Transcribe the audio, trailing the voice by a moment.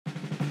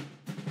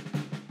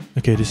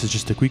Okay, this is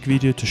just a quick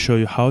video to show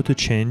you how to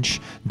change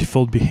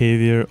default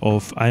behavior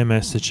of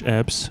iMessage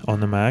apps on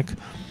the Mac.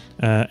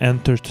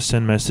 Enter to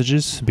send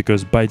messages,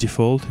 because by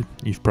default,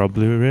 you've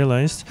probably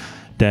realized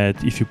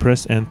that if you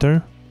press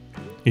enter,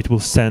 it will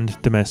send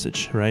the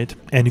message, right?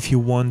 And if you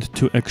want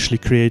to actually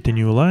create a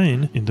new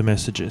line in the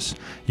messages,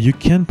 you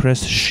can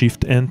press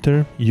Shift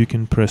Enter, you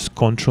can press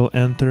Control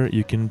Enter,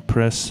 you can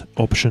press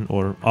Option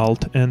or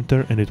Alt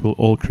Enter, and it will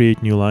all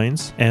create new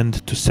lines.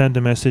 And to send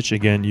a message,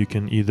 again, you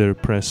can either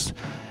press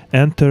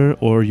Enter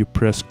or you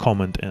press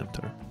Command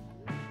Enter.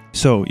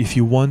 So if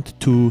you want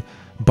to,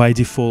 by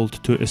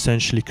default, to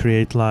essentially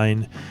create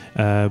line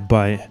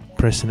by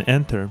pressing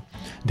enter,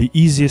 the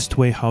easiest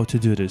way how to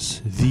do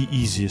this, the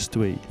easiest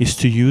way, is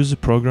to use a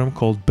program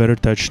called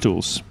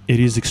BetterTouchTool. It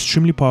is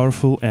extremely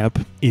powerful app.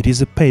 It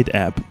is a paid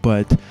app,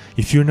 but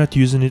if you're not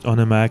using it on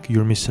a Mac,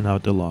 you're missing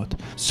out a lot.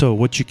 So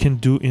what you can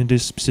do in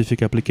this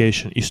specific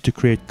application is to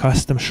create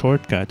custom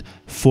shortcut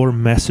for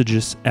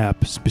messages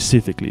app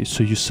specifically.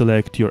 So you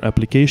select your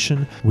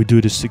application. We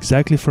do this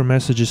exactly for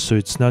messages, so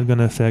it's not going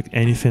to affect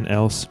anything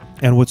else.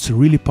 And what's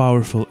really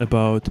powerful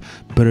about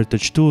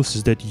BetterTouchTool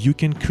is that you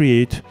can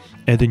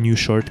add a new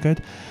shortcut,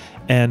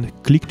 and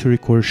click to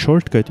record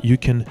shortcut, you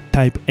can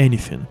type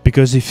anything.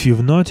 Because if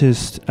you've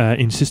noticed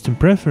in system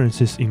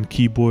preferences, in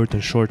keyboard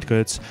and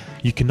shortcuts,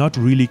 you cannot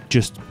really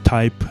just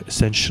type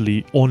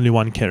essentially only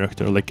one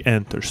character like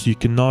enter. So you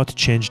cannot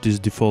change this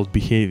default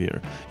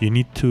behavior. You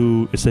need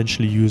to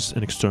essentially use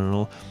an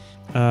external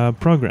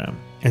program.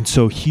 And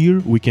so here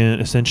we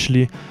can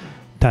essentially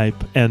type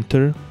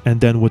enter, and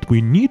then what we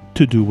need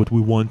to do, what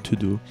we want to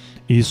do,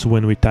 is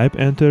when we type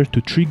enter to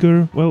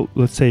trigger, well,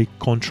 let's say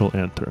Control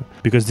Enter,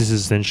 because this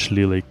is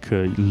essentially like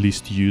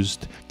least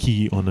used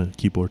key on a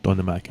keyboard on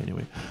the Mac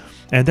anyway.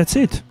 And that's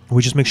it.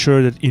 We just make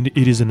sure that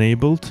it is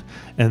enabled,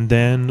 and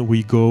then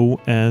we go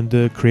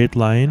and create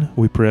line.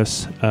 We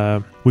press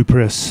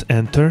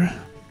enter,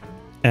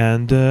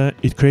 and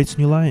it creates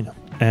new line.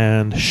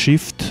 And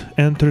Shift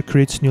Enter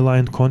creates new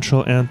line,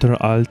 Control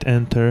Enter, Alt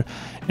Enter,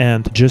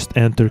 and just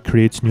Enter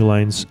creates new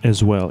lines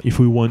as well. If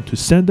we want to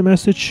send a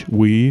message,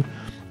 we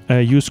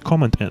use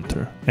Command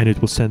Enter, and it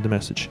will send the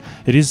message.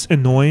 It is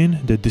annoying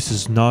that this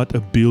is not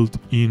a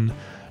built-in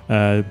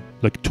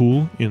like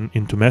tool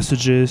into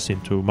messages,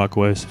 into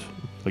macOS,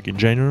 like in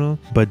general,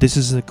 but this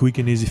is a quick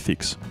and easy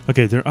fix.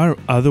 Okay, there are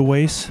other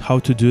ways how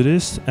to do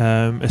this.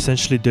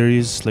 Essentially, there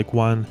is like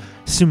one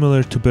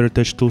similar to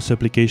BetterTouchTool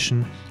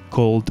application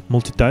called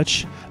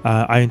Multi-Touch.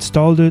 I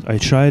installed it, I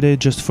tried it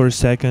just for a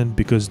second,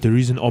 because there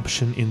is an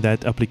option in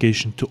that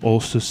application to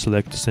also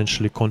select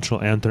essentially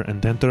Control Enter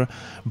and Enter,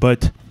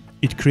 but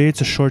it creates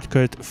a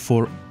shortcut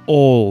for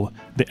all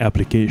the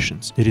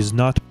applications. It is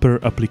not per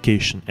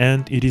application,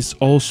 and it is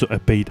also a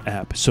paid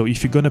app. So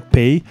if you're gonna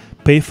pay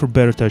for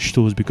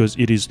BetterTouchTool, because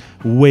it is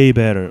way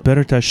better.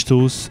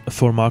 BetterTouchTool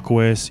for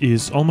macOS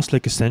is almost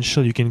like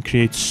essential. You can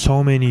create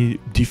so many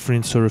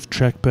different sort of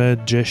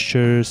trackpad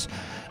gestures,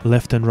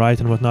 left and right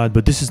and whatnot,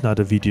 but this is not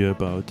a video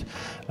about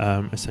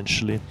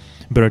essentially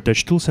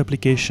BetterTouchTool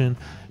application,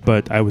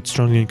 but I would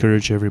strongly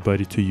encourage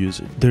everybody to use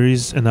it. There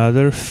is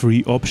another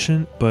free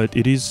option, but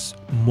it is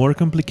more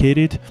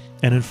complicated,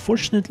 and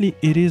unfortunately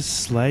it is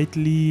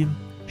slightly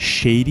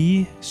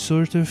shady,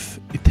 sort of.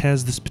 It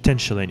has this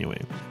potential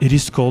anyway. It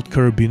is called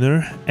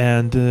Carabiner,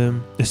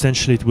 and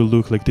essentially it will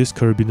look like this,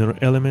 Carabiner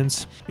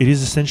elements. It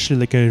is essentially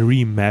like a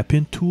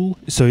remapping tool,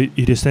 so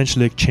it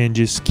essentially like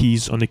changes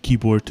keys on the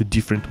keyboard to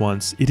different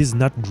ones. It is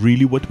not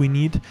really what we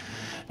need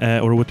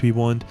or what we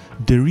want.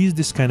 There is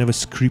this kind of a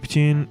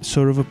scripting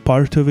sort of a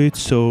part of it,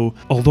 so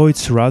although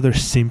it's rather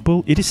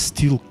simple, it is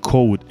still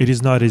code. It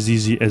is not as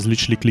easy as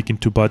literally clicking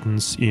two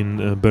buttons in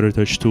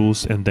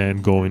BetterTouchTool and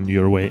then going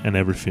your way and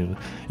everything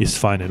is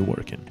fine and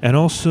working. And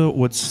also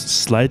what's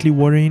slightly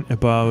worrying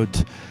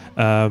about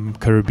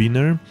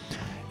Carabiner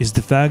is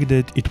the fact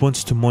that it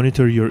wants to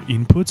monitor your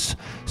inputs,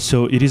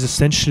 so it is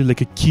essentially like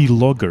a key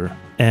logger.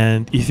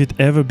 And if it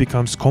ever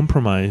becomes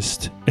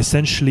compromised,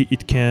 essentially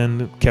it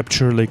can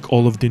capture like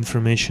all of the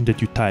information that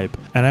you type.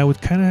 And I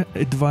would kind of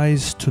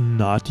advise to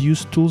not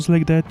use tools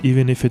like that,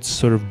 even if it's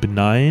sort of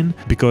benign,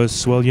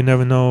 because, well, you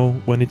never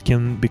know when it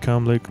can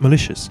become like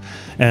malicious.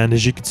 And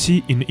as you can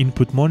see in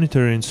input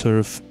monitoring sort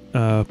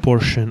of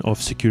portion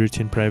of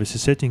security and privacy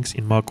settings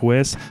in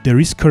macOS, there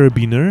is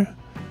Carabiner,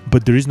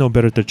 but there is no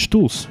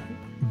BetterTouchTool,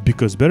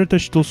 because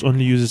BetterTouchTool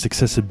only uses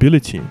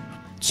accessibility.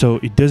 So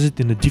it does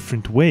it in a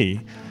different way,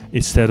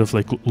 instead of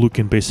like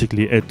looking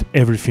basically at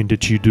everything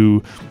that you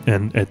do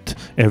and at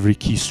every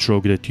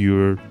keystroke that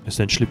you're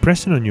essentially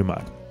pressing on your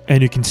Mac.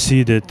 And you can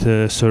see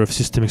that sort of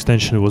system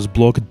extension was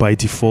blocked by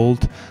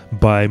default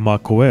by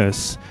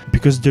macOS,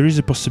 because there is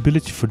a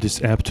possibility for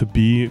this app to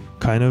be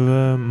kind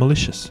of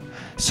malicious.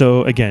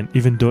 So again,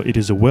 even though it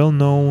is a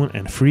well-known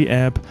and free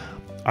app,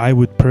 I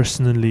would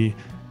personally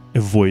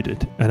avoid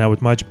it, and I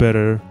would much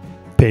better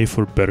pay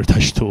for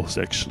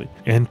BetterTouchTool actually.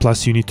 And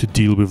plus you need to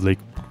deal with like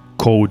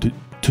code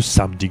to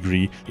some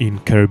degree in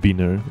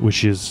Carabiner,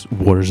 which is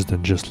worse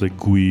than just like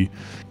GUI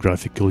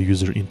graphical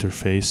user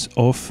interface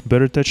of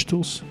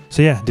BetterTouchTool.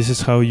 So yeah, this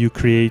is how you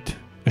create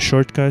a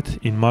shortcut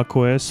in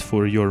macOS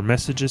for your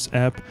Messages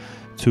app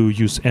to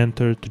use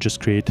enter to just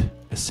create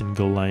a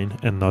single line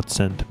and not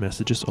send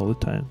messages all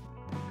the time.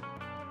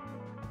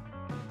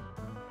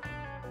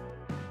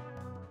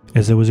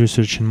 As I was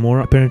researching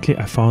more, apparently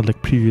I found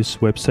like previous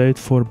website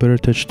for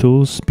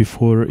BetterTouchTools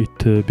before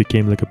it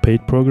became like a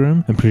paid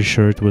program. I'm pretty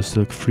sure it was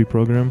like a free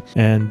program,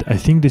 and I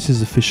think this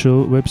is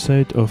official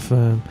website of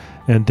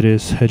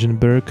Andreas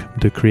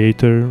Hegenberg, the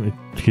creator.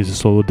 He's a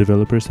solo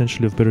developer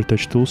essentially of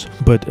BetterTouchTools,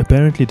 but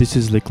apparently this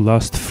is like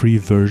last free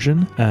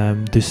version.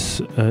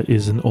 This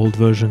is an old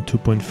version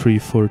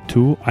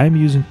 2.342. I'm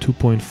using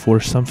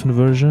 2.4 something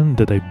version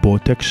that I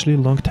bought actually a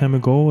long time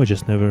ago. I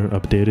just never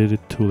updated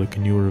it to like a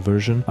newer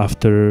version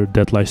after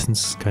that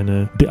license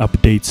the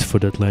updates for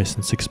that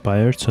license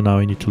expired, so now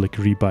I need to like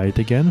rebuy it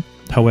again.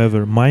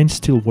 However, mine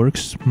still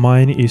works.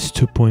 Mine is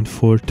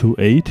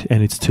 2.428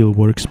 and it still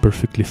works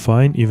perfectly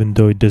fine, even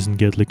though it doesn't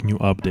get like new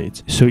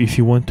updates. So if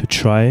you want to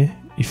try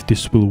if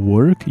this will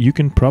work, you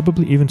can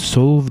probably even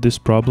solve this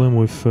problem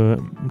with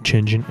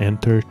changing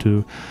enter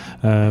to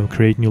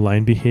create new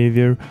line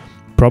behavior,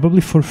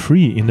 probably for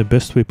free in the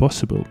best way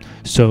possible.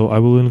 So I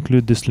will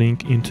include this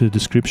link into the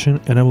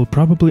description, and I will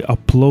probably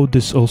upload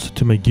this also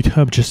to my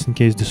GitHub just in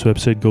case this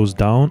website goes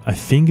down. I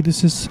think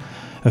this is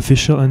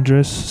official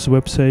Andres'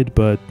 website,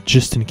 but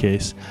just in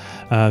case.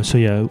 So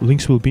yeah,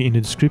 links will be in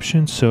the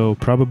description, so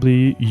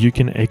probably you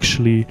can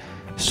actually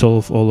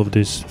solve all of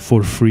this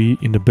for free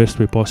in the best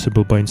way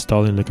possible by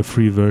installing like a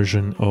free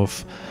version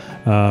of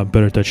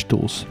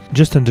BetterTouchTools.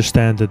 Just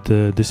understand that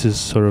this is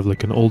sort of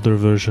like an older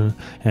version,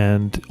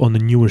 and on a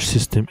newer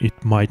system it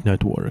might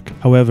not work.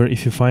 However,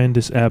 if you find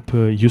this app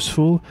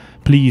useful,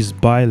 please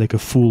buy like a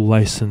full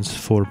license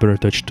for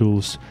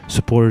BetterTouchTools.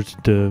 Support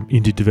the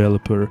indie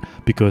developer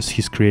because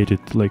he's created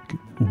like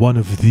one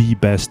of the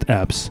best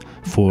apps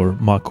for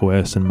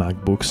macOS and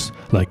MacBooks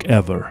like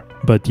ever.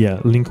 But yeah,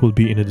 link will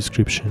be in the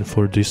description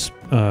for this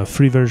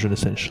free version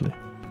essentially.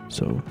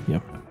 So yeah,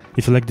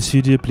 if you like this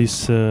video, please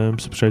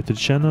subscribe to the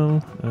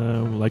channel,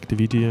 like the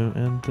video,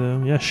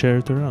 and yeah, share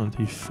it around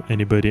if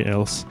anybody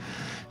else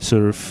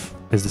sort of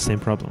has the same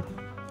problem.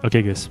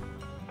 Okay guys,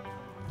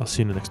 I'll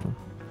see you in the next one.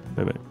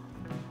 Bye bye.